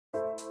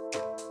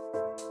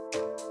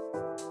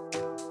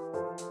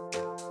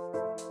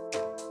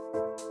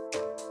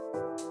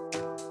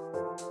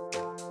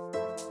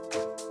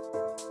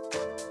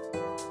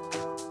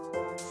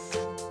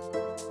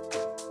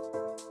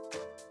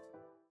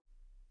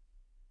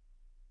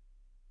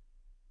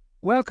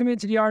Welcome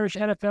into the Irish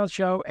NFL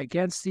show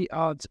against the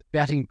odds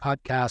betting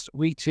podcast.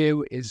 Week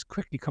 2 is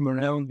quickly coming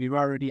around. We've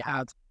already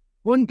had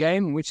one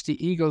game in which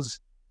the Eagles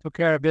took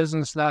care of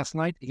business last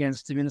night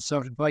against the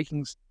Minnesota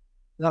Vikings.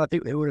 A lot of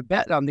people who would have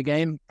bet on the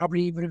game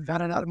probably would have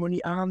had a lot of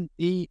money on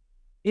the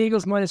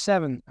Eagles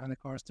 -7. And of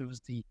course, there was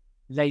the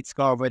late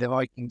score by the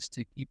Vikings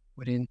to keep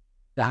within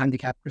the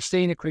handicap.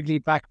 Christina Quigley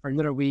back for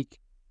another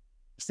week.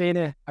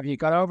 Christina, have you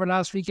got over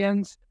last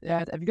weekend?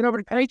 Have you got over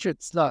the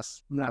Patriots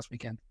loss from last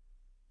weekend?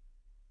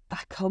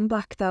 That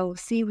comeback though,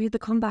 see, we're the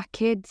comeback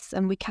kids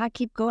and we can't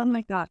keep going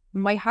like that.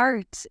 My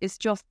heart is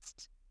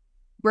just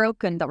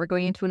broken that we're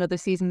going into another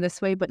season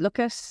this way, but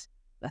let's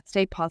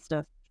stay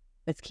positive.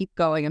 Let's keep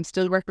going. I'm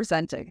still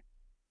representing.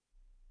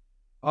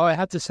 Oh, I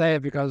had to say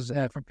it because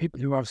for people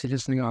who are obviously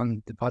listening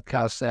on the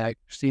podcast,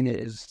 Christina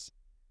is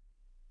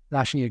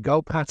flashing a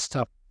Go Pats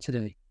top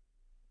today.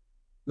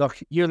 Look,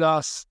 you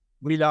lost,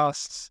 we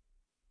lost.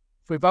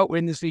 If we both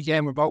win this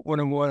weekend, we're both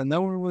 1-1, and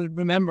no one will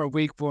remember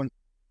week 1.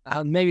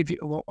 And maybe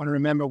people won't want to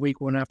remember week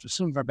 1 after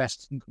some of our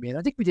best team could be in.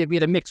 I think we did. We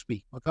had a mixed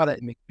week. We'll call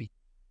it a mixed week.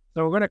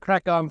 So we're going to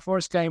crack on.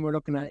 First game we're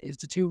looking at is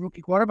the 2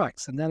 rookie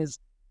quarterbacks, and that is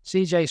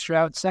CJ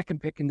Stroud,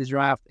 second pick in the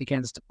draft,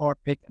 against the 4th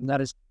pick, and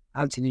that is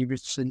Anthony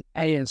Richardson,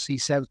 AFC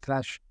South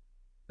clash.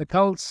 The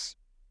Colts,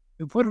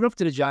 who put it up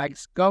to the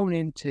Jags, going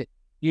into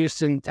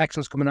Houston,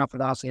 Texans coming off a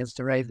loss against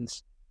the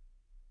Ravens.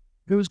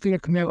 Who's going to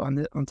come out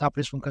on top of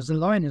this one? Because the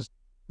line is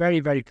very,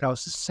 very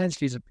close. This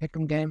essentially is a pick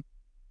 'em game.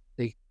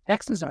 The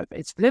Texans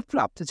it's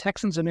flip-flop. The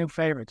Texans are new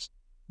favourites.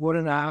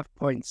 1.5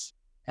 points.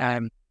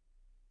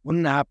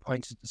 1.5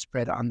 points is the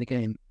spread on the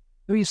game.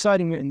 Who are you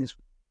siding with in this?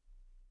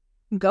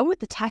 Go with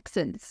the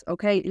Texans,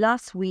 okay?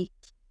 Last week,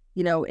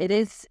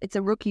 it's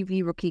a rookie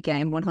v rookie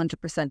game,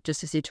 100%,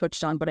 just as you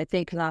touched on. But I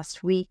think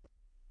last week,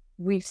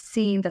 we've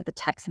seen that the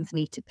Texans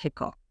need to pick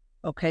up,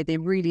 okay? They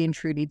really and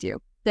truly do.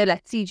 They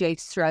let CJ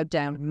Stroud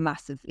down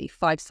massively,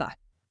 5 sacks.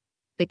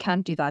 They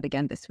can't do that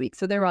again this week.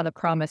 So they're on a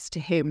promise to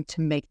him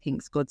to make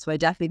things good. So I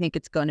definitely think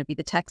it's going to be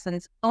the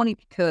Texans, only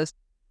because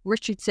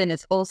Richardson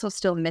is also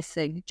still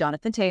missing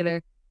Jonathan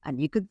Taylor. And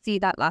you could see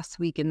that last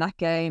week in that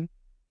game.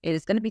 It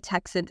is going to be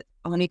Texans,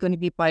 only going to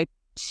be by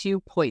 2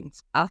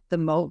 points at the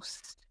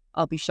most.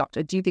 I'll be shocked.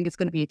 I do think it's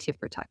going to be a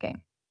tit-for-tat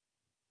game.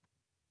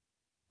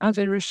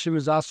 Anthony Richardson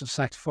was also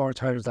sacked 4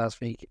 times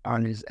last week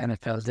on his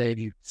NFL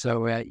debut.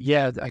 So, I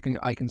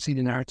can see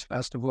the narrative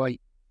as to why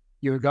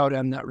you would go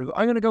down that route.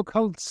 I'm going to go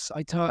Colts.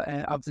 I thought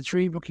of the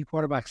 3 rookie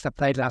quarterbacks that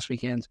played last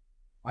weekend,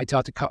 I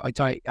thought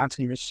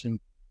Anthony Richardson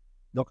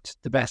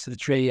looked the best of the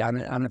 3, and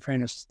in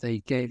fairness, they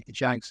gave the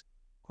Jags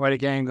quite a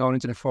game going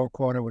into the 4th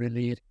quarter with a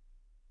lead.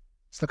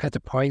 Let's look at the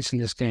points in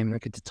this game.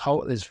 Look at the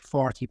total is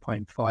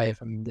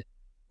 40.5. I mean,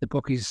 the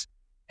bookies,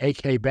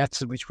 AK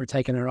Bets, which we're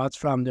taking our odds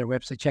from their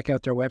website. Check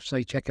out their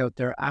website. Check out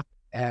their app.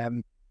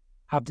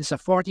 Have this at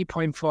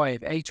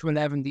 40.5, 8 to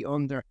 11 the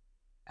under,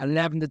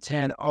 11 to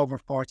 10 over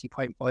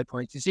 40.5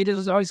 points. You see this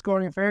is a high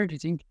scoring affair? Do you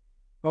think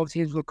both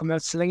teams will come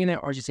out slinging it,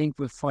 or do you think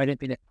we'll find it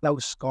being a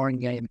close scoring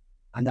game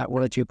and that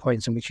 1 or 2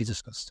 points in which you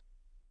discussed?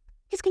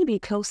 It's going to be a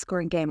close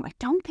scoring game. I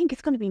don't think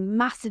it's going to be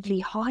massively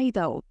high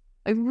though.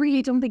 I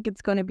really don't think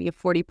it's going to be a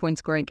 40-point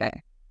scoring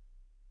game.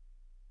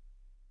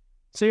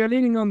 So you're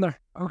leaning under.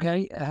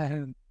 Okay.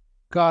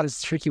 God,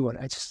 it's a tricky one.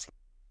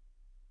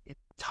 The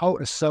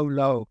total is so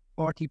low,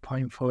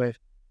 40.5.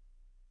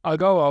 I'll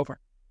go over.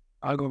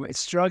 It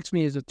strikes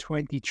me as a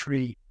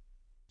 23-20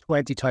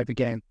 type of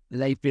game.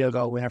 Late field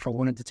goal winner for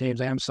one of the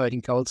teams. I am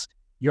siding Colts.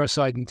 You're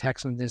siding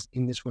Texans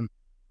in this one.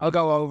 I'll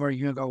go over.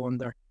 You go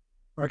under.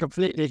 We're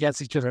completely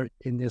against each other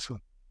in this one.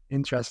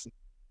 Interesting.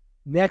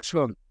 Next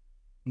one.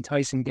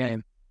 Enticing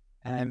game.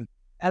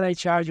 LA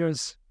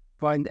Chargers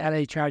find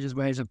LA Chargers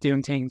ways of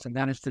doing things, and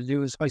that is to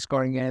lose high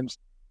scoring games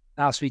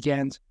last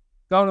weekend.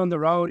 Going on the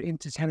road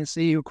into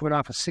Tennessee, who coming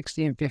off a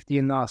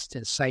 16-15 loss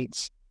to the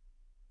Saints.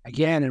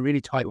 Again, a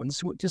really tight one.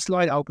 This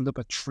line opened up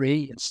at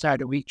 3 and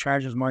started the week.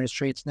 Chargers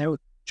 -3. It's now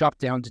dropped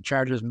down to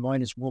Chargers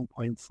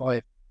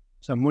 -1.5.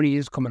 So money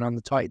is coming on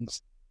the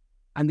Titans.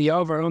 And the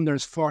over-under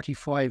is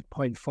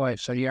 45.5.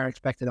 So you are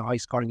expecting a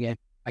high-scoring game.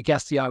 I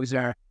guess the odds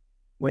are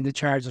when the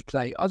Chargers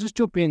play. I'll just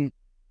jump in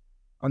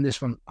on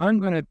this one. I'm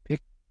going to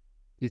pick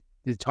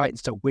the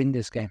Titans to win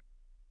this game.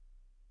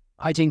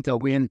 I think they'll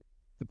win.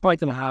 The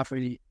 1.5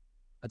 really,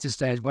 at this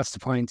stage, what's the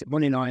point?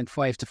 Money line,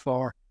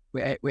 5-4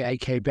 with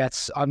AK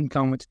Bets. I'm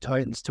going with the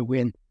Titans to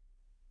win.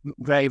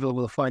 Gravel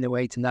will find a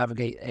way to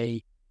navigate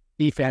a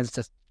defense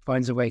that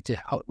finds a way to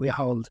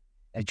hold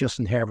a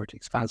Justin Herbert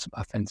expansive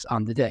offense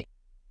on the day.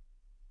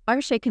 I'm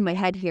shaking my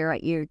head here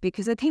at you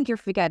because I think you're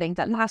forgetting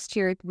that last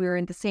year we were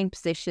in the same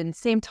position,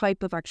 same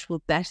type of actual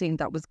betting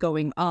that was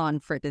going on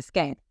for this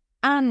game.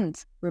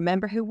 And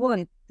remember who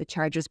won? The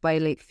Chargers by a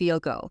late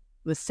field goal.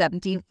 It was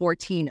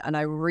 17-14, and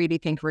I really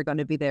think we're going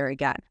to be there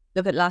again.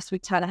 Look at last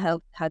week,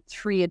 Tannehill had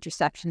 3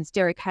 interceptions.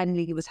 Derrick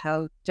Henry was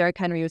held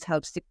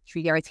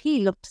 63 yards.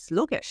 He looked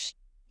sluggish.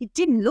 He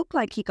didn't look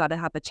like he got to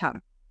have a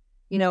chance.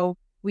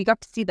 We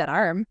got to see that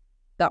arm.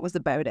 That was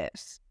about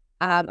it.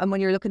 And when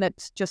you're looking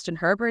at Justin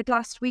Herbert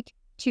last week,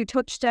 2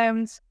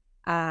 touchdowns,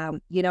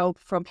 from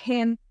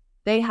him,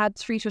 They had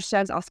 3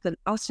 touchdowns. Austin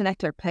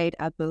Eckler played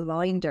a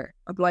blinder.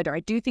 I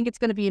do think it's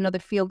going to be another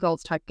field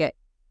goals type game.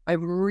 I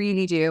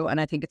really do.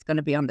 And I think it's going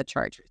to be on the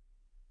Chargers.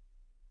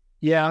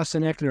 Yeah,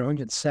 Austin Eckler,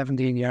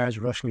 117 yards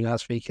rushing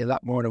last week, a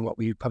lot more than what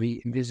we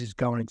probably envisaged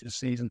going into the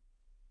season.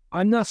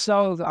 I'm not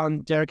sold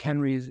on Derrick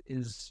Henry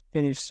is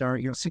finished,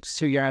 or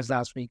 62 yards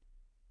last week.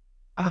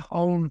 At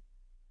home,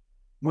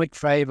 Mike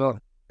Vrabel,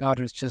 I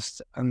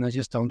just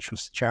don't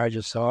trust the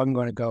Chargers, so I'm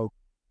going to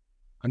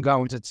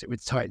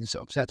with Titans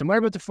upset. And what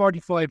about the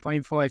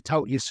 45.5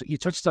 total? You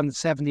touched on the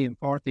 70 and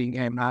 14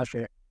 game last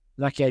year.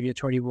 That gave you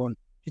 31. Do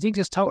you think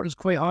this total is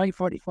quite high,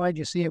 45? Do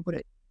you see it with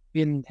it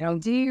being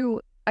held?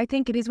 I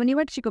think it is. When you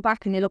actually go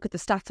back and you look at the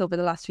stats over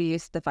the last few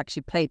years they've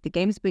actually played, the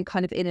game's been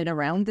kind of in and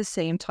around the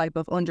same type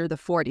of under the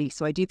 40.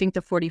 So I do think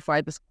the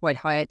 45 was quite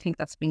high. I think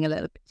that's being a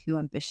little bit too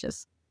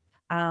ambitious.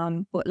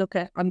 But look,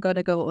 I'm going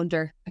to go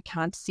under. I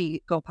can't see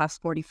it go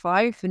past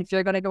 45. And if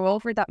you're going to go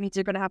over, that means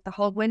you're going to have the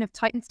whole win if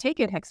Titans take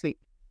it next week.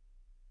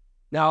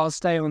 No, I'll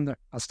stay under.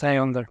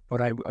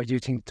 But I do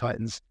think the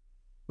Titans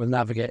will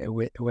navigate a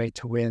way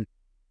to win.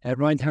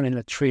 Ryan Tannehill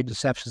had 3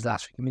 interceptions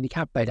last week. I mean, he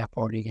can't play that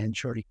party again,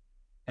 surely.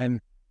 In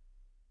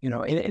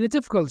a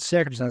difficult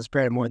circumstance,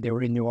 bear in mind they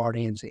were in New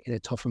Orleans in a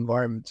tough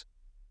environment.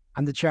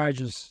 And the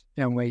Chargers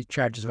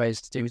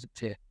ways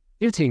to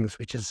do things,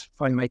 which is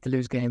find a way to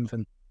lose games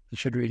and they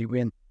should really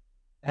win.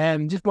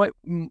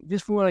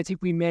 This one, I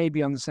think we may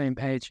be on the same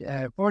page.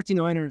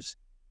 49ers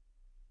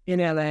in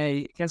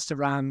LA against the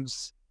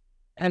Rams.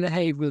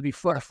 LA will be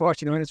for the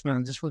 49ers,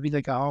 man. This will be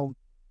like a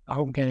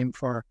home game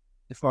for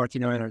the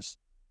 49ers.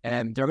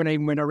 They're going to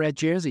even win a red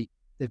jersey.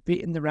 They've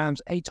beaten the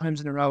Rams 8 times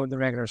in a row in the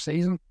regular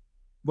season.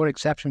 One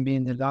exception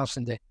being the loss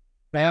in the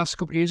playoffs a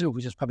couple of years ago,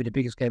 which is probably the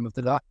biggest game of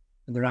the lot,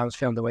 and the Rams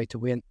found a way to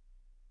win.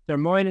 They're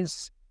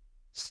minus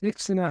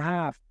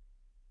 6.5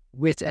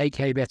 with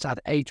AK bets at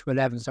 8 to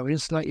 11, so it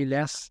is slightly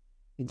less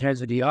in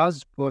terms of the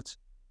odds, but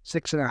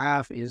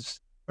 6.5 is,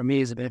 for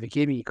me, is a bit of a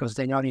gimme because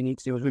they not only need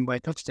to do is win by a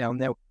touchdown.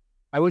 Now,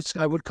 I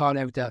would call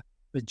out the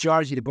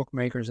majority of the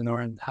bookmakers in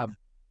Ireland have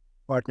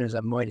partners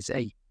at minus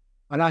 8.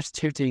 I'll ask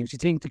 2 teams. Do you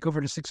think they cover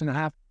the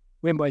 6.5,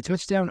 win by a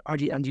touchdown, and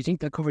do you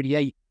think they'll cover the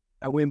 8?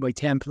 A win by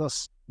 10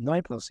 plus,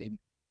 9 plus even?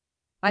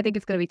 I think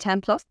it's going to be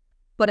 10 plus,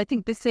 but I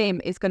think the same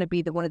is going to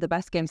be one of the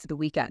best games of the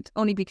weekend,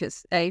 only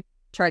because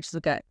Chargers will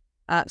get,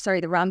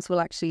 the Rams will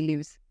actually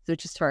lose,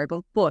 which is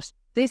terrible. But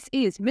this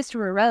is Mr.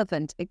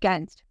 Irrelevant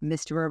against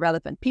Mr.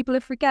 Irrelevant. People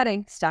are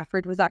forgetting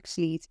Stafford was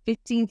actually his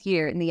 15th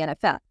year in the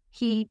NFL.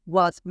 He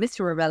was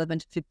Mr.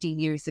 Irrelevant 15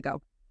 years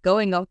ago,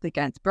 going up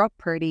against Brock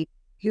Purdy,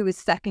 who was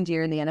 2nd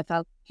year in the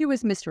NFL, who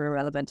was Mr.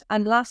 Irrelevant.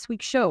 And last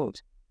week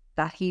showed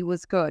that he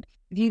was good.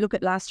 If you look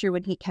at last year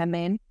when he came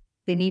in,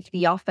 they needed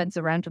the offense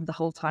around him the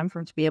whole time for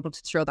him to be able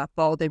to throw that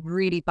ball. They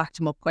really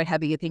backed him up quite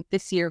heavy. I think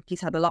this year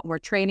he's had a lot more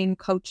training,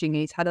 coaching.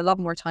 He's had a lot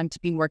more time to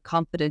be more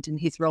confident in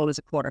his role as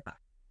a quarterback.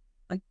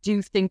 I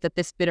do think that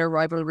this bitter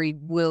rivalry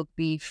will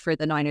be for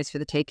the Niners for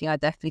the taking. I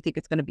definitely think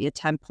it's going to be a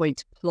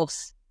 10-point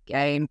plus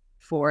game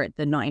for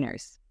the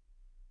Niners.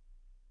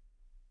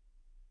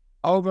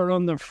 Over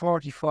under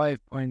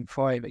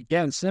 45.5.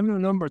 Again, similar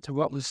number to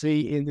what we'll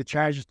see in the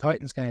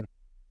Chargers-Titans game.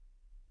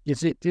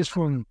 Is it this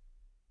one?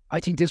 I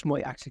think this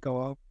might actually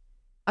go up.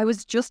 I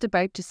was just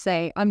about to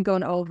say I'm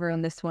going over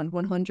on this one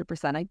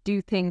 100%. I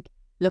do think,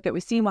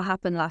 we've seen what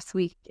happened last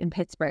week in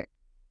Pittsburgh.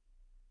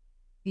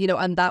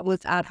 And that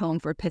was at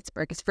home for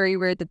Pittsburgh. It's very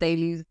rare that they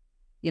lose,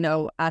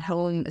 at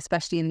home,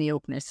 especially in the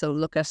opener. So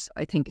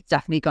I think it's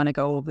definitely going to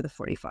go over the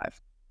 45.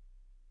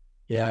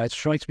 Yeah, it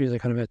strikes me as a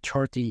kind of a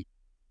 30-17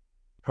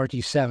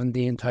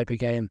 type of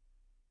game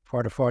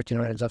for the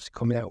 49ers obviously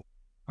coming out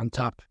on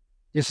top.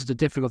 This is the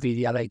difficulty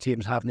the LA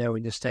teams have now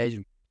in this stage.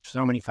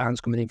 So many fans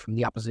coming in from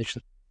the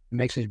opposition. It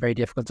makes it very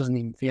difficult. It doesn't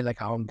even feel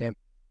like a home game.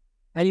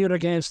 Any other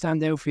games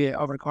stand out for you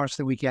over the course of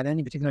the weekend?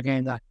 Any particular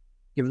game that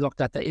you've looked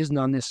at that isn't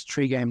on this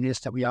 3-game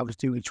list that we always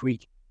do each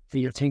week that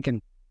you're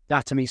thinking,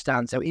 that to me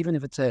stands out, even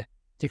if it's a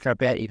particular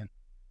bet even?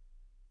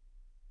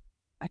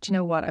 Do you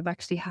know what? I've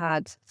actually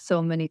had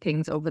so many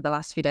things over the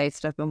last few days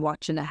that I've been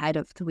watching ahead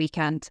of the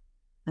weekend.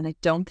 And I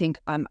don't think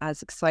I'm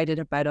as excited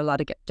about a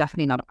lot of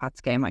definitely not a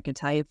Pats game, I can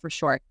tell you for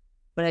sure.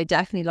 But I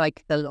definitely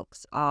like the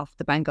looks of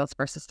the Bengals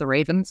versus the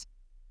Ravens.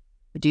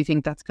 I do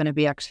think that's going to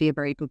be actually a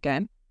very good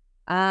game.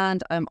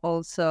 And I'm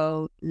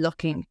also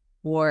looking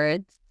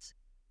towards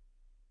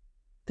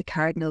the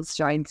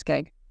Cardinals-Giants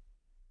game.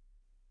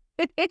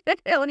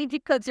 Only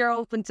because you're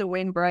open to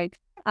win, Brian.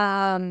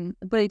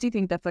 But I do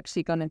think that's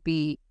actually going to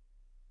be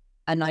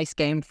a nice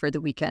game for the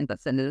weekend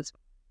that's in it.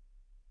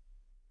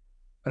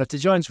 But if the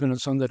Giants win on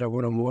Sunday, they're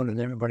 1-1 and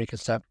everybody can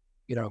stop,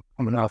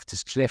 coming off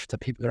this cliff that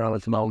people are on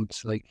at the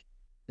moment.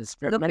 It's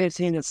many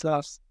teams that's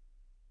lost.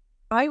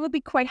 I would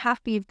be quite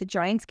happy if the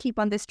Giants keep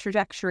on this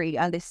trajectory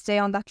and they stay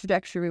on that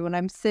trajectory when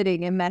I'm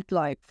sitting in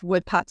MetLife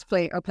with Pats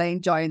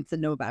playing Giants in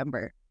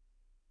November.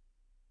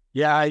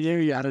 Yeah, I knew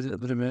you had a little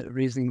bit of a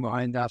reasoning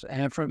behind that.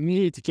 And for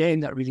me, the game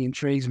that really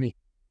intrigues me,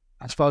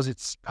 I suppose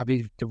it's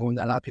probably the one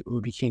that a lot of people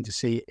would be keen to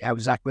see how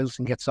Zach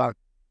Wilson gets on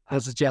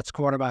as the Jets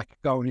quarterback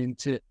going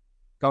into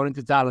going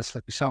into Dallas,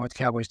 like we saw what the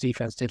Cowboys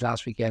defense did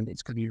last weekend,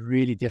 it's going to be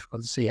really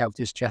difficult to see how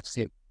this Jets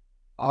team,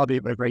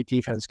 albeit with a great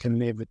defense, can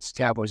live with the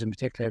Cowboys, in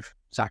particular if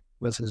Zach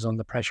Wilson is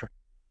under pressure.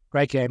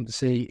 Great game to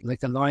see. Like,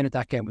 the line at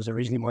that game was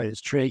originally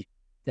 -3.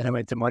 Then it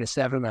went to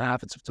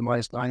 -7.5. It's up to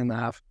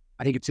 -9.5.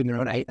 I think it's in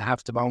around 8.5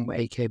 at the moment with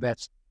AK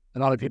bets. A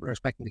lot of people are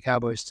expecting the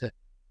Cowboys to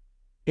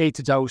eat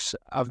the dose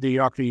of New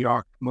York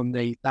last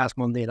Monday,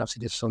 and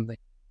obviously this Sunday.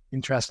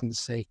 Interesting to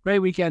see. Great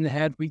weekend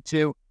ahead, week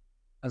 2.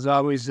 As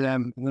always,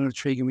 another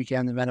intriguing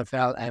weekend in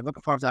NFL. I'm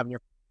looking forward to having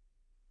your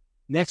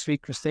next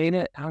week,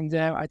 Christina. And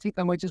I think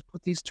I might just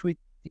put these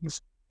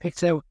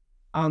picks out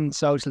on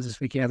socials this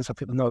weekend so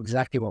people know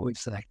exactly what we've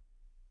said.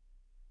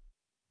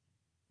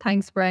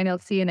 Thanks, Brian. I'll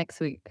see you next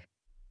week.